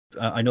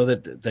I know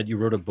that you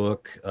wrote a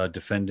book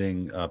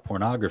defending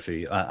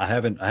pornography. I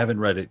haven't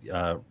read it,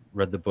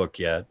 read the book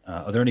yet.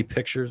 Are there any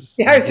pictures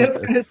Yeah, in I the was book?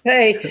 just going to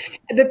say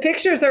the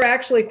pictures are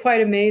actually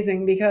quite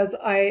amazing because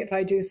if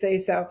I do say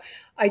so,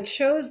 I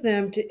chose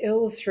them to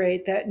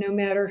illustrate that no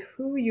matter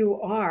who you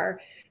are,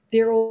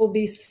 there will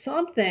be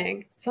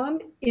something, some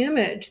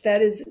image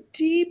that is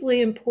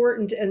deeply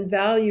important and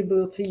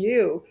valuable to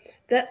you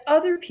that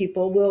other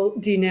people will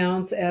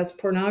denounce as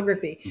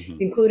pornography, Hmm.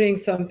 including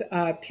some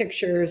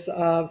pictures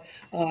of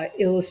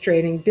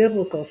illustrating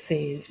biblical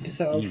scenes.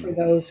 So, for Mm.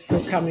 those who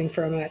are coming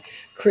from a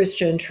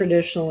Christian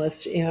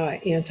traditionalist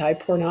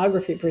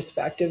anti-pornography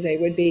perspective, they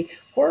would be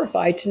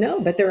horrified to know.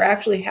 But there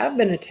actually have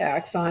been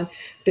attacks on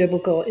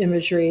biblical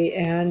imagery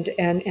and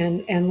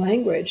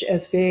language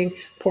as being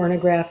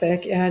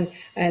pornographic, and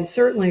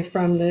certainly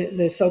from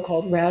the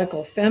so-called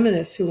radical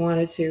feminists who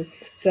wanted to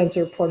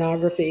censor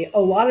pornography.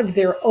 A lot of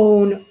their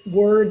own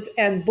words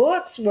and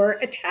books were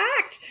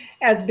attacked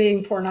as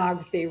being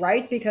pornography,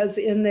 right? Because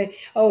in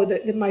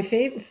my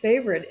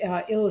favorite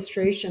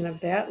illustration of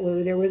that,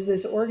 Lou, there was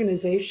this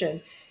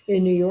organization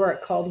in New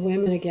York called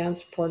Women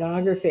Against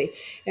Pornography.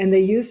 And they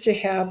used to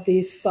have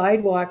these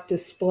sidewalk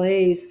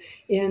displays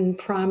in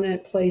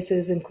prominent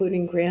places,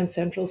 including Grand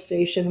Central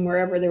Station,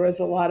 wherever there was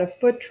a lot of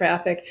foot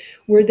traffic,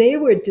 where they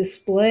would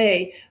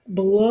display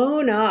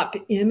blown up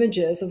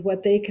images of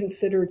what they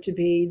considered to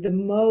be the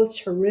most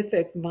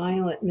horrific,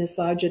 violent,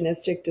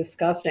 misogynistic,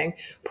 disgusting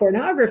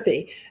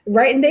pornography,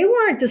 right? And they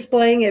weren't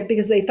displaying it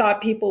because they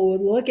thought people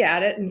would look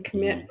at it and Hmm.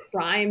 commit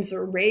crimes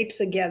or rapes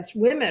against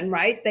women,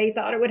 right? They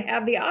thought it would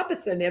have the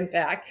opposite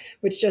impact,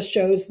 which just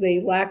shows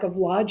the lack of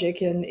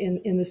logic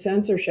in the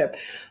censorship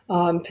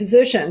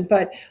position.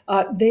 But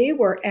they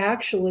were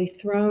actually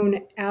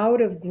thrown out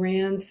of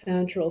Grand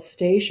Central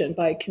Station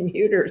by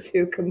commuters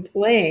who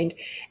complained.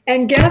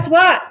 And guess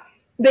what?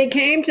 They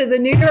came to the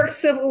New York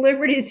Civil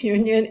Liberties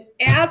Union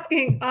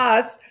asking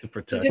us To to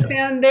protect them.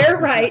 defend their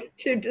right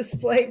to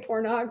display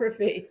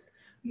pornography.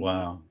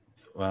 Wow,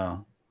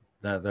 wow,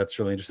 that's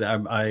really interesting.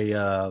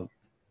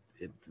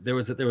 There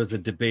was a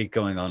debate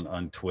going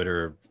on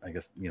Twitter. I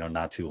guess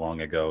not too long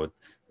ago.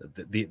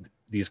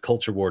 These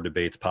culture war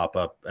debates pop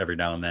up every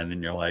now and then,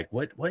 and you're like,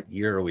 what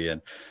year are we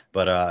in?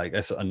 But I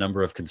guess a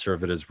number of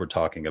conservatives were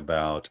talking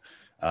about.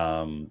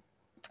 Um,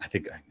 I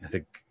think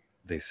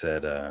they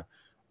said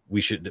we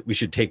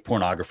should take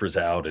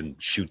pornographers out and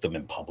shoot them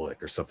in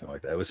public or something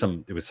like that. It was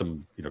some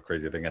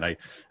crazy thing, and I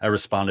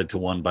responded to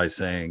one by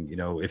saying,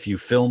 if you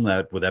film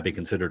that, would that be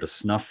considered a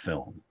snuff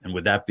film, and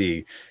would that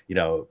be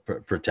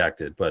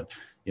protected? But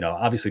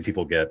obviously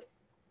people get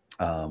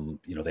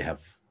they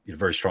have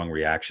very strong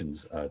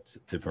reactions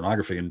to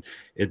pornography, and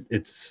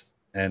it's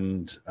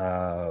and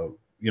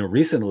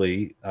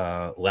recently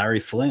Larry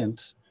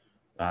Flint,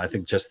 I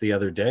think just the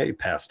other day,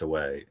 passed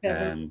away.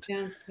 Yeah,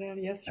 yeah, yeah,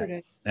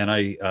 yesterday. And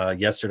I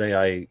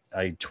yesterday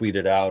I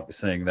tweeted out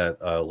saying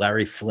that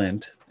Larry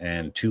Flint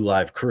and Two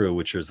Live Crew,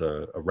 which is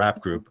a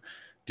rap group,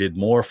 did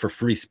more for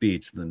free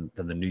speech than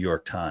the New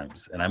York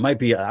Times. And I might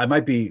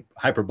be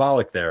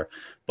hyperbolic there,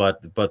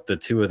 but the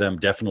two of them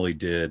definitely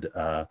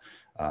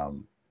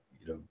um,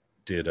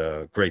 did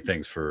great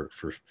things for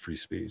free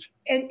speech.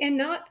 And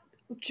not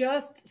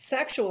just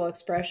sexual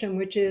expression,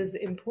 which is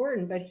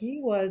important, but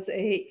he was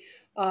a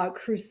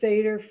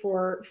crusader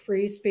for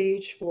free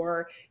speech,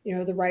 for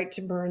the right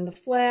to burn the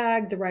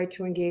flag, the right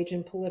to engage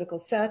in political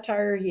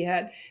satire. He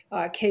had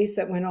a case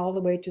that went all the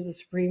way to the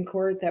Supreme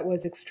Court that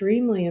was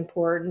extremely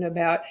important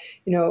about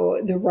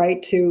the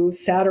right to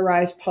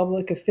satirize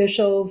public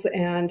officials,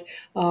 and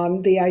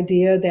the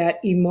idea that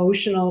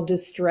emotional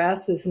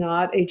distress is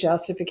not a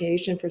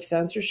justification for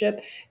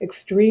censorship.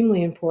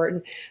 Extremely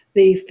important.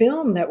 The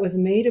film that was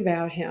made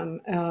about him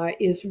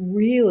is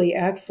really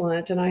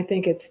excellent, and I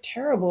think it's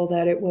terrible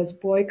that it was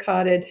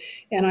boycotted.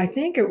 And I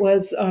think it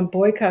was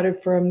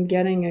boycotted from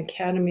getting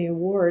Academy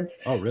Awards.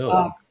 Oh,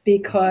 really?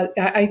 Because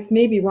I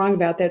may be wrong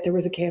about that. There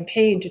was a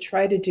campaign to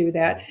try to do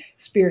that,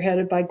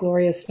 spearheaded by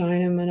Gloria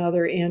Steinem and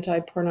other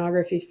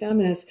anti-pornography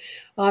feminists.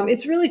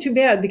 It's really too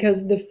bad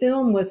because the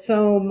film was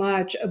so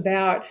much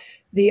about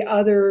the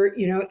other,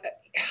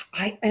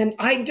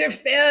 I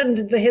defend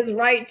his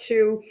right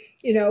to,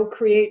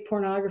 create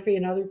pornography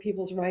and other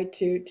people's right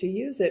to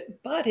use it.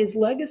 But his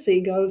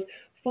legacy goes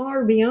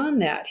far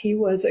beyond that. He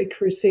was a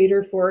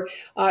crusader for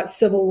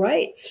civil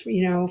rights,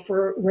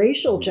 for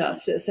racial Mhm.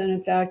 justice. And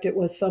in fact, it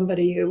was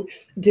somebody who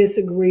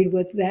disagreed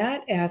with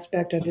that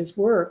aspect of his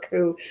work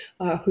who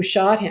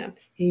shot him.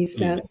 He Mm.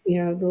 spent,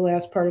 the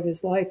last part of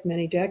his life,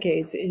 many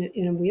decades,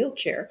 in a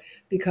wheelchair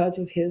because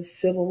of his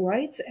civil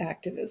rights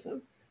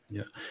activism.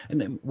 Yeah.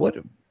 And then what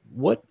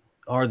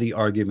are the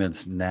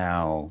arguments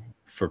now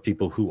for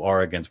people who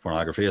are against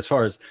pornography as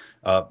far as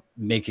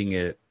making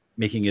it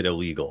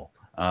illegal?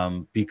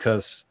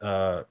 Because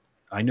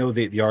I know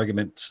the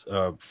arguments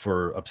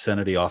for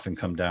obscenity often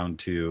come down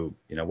to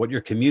what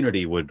your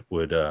community would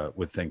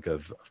think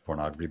of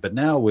pornography. But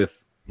now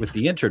with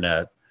the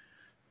internet,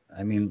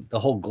 I mean, the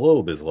whole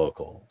globe is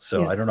local.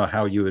 So Yeah. I don't know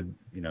how you would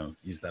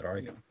use that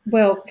argument?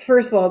 Well,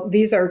 first of all,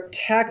 these are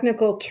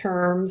technical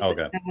terms,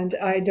 Okay. and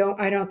I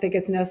don't think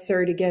it's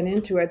necessary to get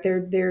into it.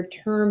 They're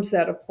terms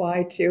that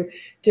apply to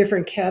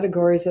different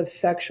categories of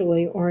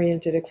sexually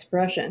oriented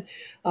expression.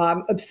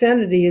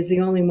 Obscenity is the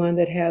only one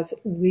that has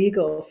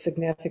legal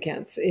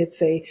significance.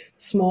 It's a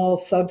small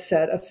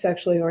subset of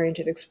sexually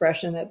oriented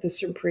expression that the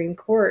Supreme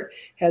Court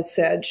has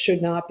said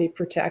should not be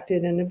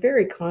protected in a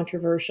very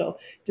controversial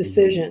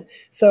decision.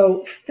 So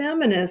some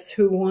feminists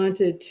who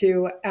wanted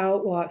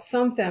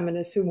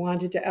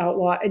to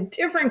outlaw a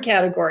different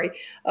category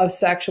of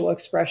sexual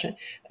expression.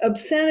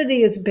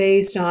 Obscenity is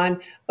based on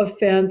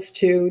offense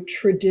to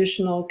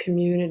traditional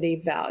community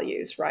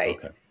values, right?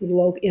 Okay.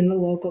 In the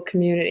local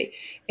community.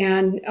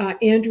 And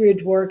Andrea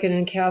Dworkin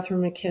and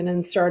Catherine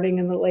McKinnon, starting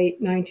in the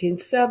late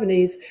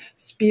 1970s,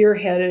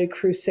 spearheaded a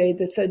crusade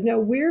that said, no,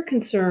 we're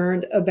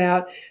concerned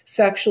about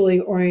sexually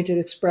oriented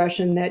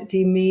expression that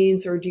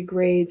demeans or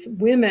degrades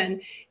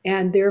women,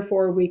 and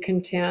therefore we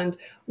contend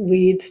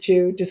leads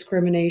to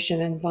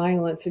discrimination and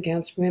violence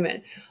against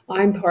women.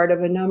 I'm part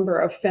of a number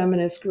of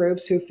feminist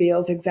groups who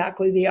feels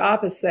exactly the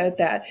opposite,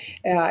 that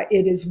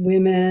it is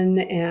women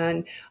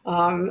and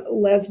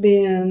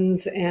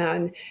lesbians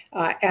and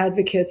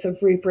advocates of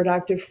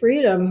reproductive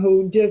freedom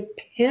who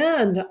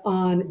depend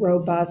on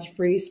robust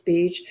free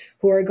speech,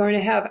 who are going to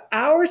have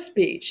our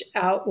speech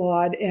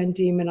outlawed and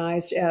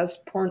demonized as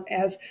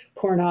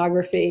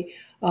pornography,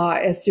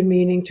 as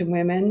demeaning to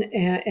women,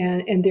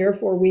 and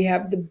therefore we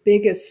have the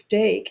biggest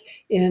stake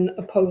in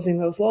opposing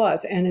those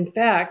laws. And in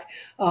fact,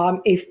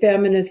 a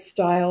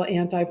feminist-style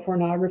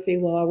anti-pornography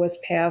law was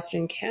passed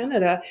in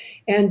Canada,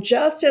 and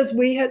just as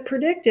we had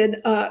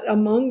predicted,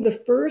 among the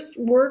first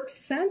works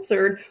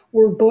censored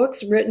were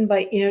books written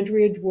by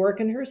Andrea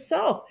Dworkin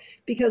herself.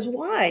 Because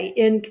why?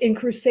 In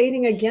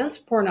crusading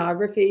against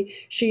pornography,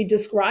 she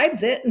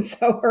describes it, and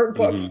so her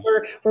books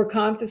were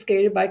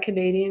confiscated by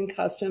Canadian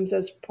customs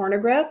as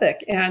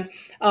pornographic. And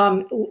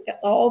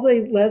all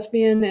the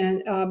lesbian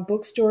and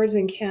bookstores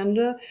in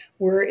Canada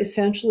were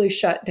essentially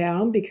shut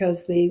down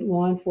because the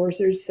law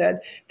enforcers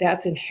said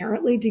that's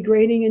inherently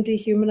degrading and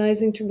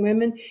dehumanizing to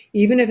women.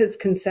 Even if it's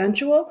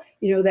consensual,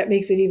 that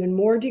makes it even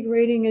more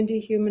degrading and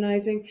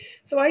dehumanizing.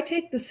 So I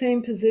take the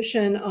same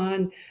position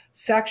on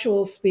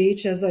sexual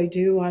speech as I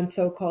do on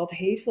so-called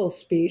hateful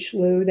speech,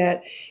 Lou,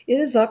 that it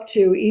is up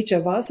to each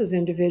of us as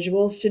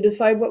individuals to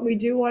decide what we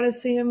do want to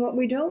see and what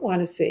we don't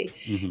want to see.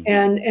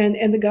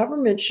 And the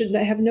government should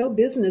have no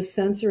business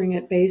censoring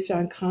it based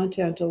on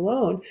content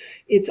alone.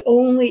 It's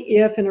only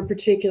if in a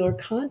particular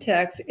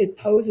context it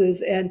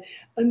poses an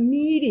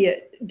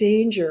immediate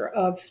danger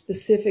of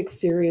specific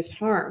serious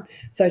harm,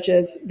 such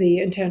as the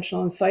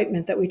intentional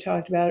incitement that we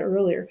talked about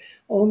earlier.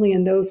 Only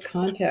in those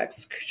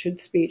contexts should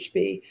speech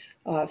be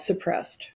suppressed.